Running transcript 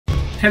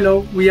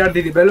Hello, we are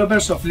the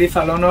developers of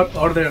Lethal Honor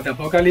Order of the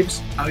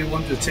Apocalypse, and we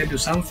want to tell you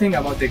something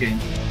about the game.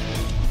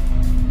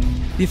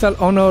 Lethal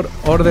Honor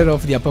Order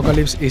of the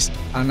Apocalypse is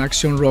an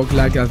action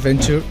roguelike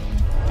adventure.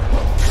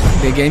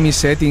 The game is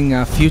set in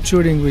a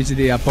future in which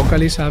the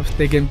apocalypse has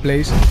taken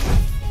place.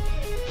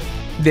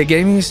 The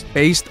game is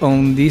based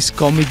on this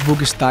comic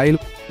book style.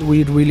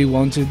 We really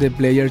wanted the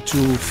player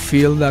to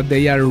feel that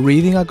they are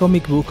reading a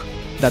comic book,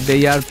 that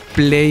they are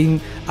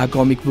playing a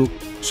comic book.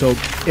 So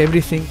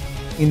everything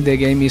in the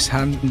game is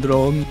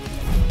hand-drawn.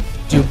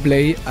 You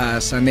play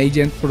as an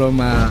agent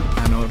from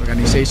an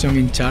organization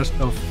in charge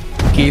of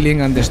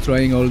killing and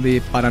destroying all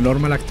the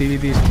paranormal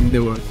activities in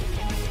the world.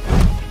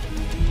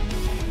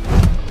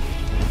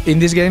 In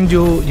this game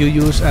you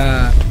use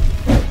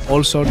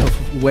all sorts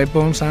of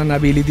weapons and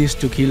abilities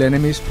to kill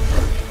enemies.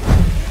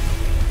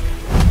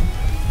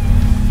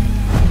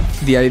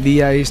 The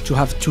idea is to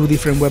have two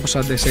different weapons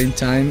at the same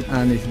time,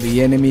 and if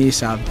the enemy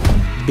is a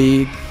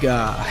big,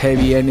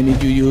 heavy enemy,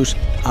 you use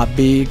a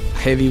big,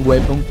 heavy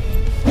weapon.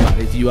 But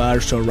if you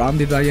are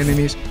surrounded by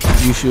enemies,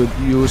 you should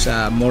use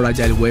a more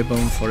agile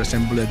weapon, for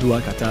example a dual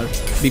guitar,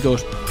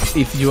 because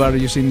if you are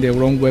using the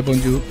wrong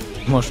weapon, you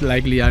most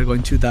likely are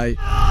going to die.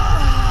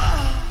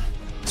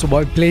 So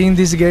by playing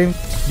this game,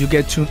 you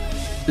get to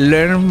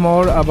learn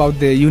more about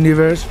the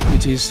universe,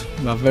 which is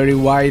a very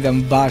wide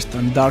and vast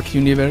and dark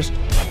universe.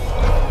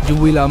 You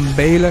will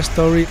unveil a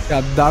story,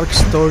 a dark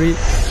story,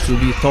 to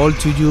be told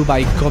to you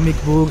by comic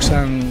books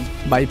and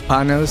by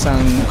panels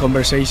and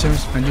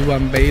conversations, and you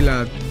unveil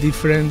a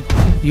different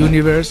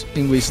universe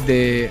in which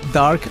the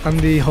dark and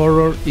the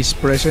horror is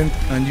present,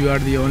 and you are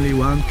the only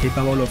one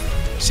capable of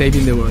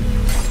saving the world.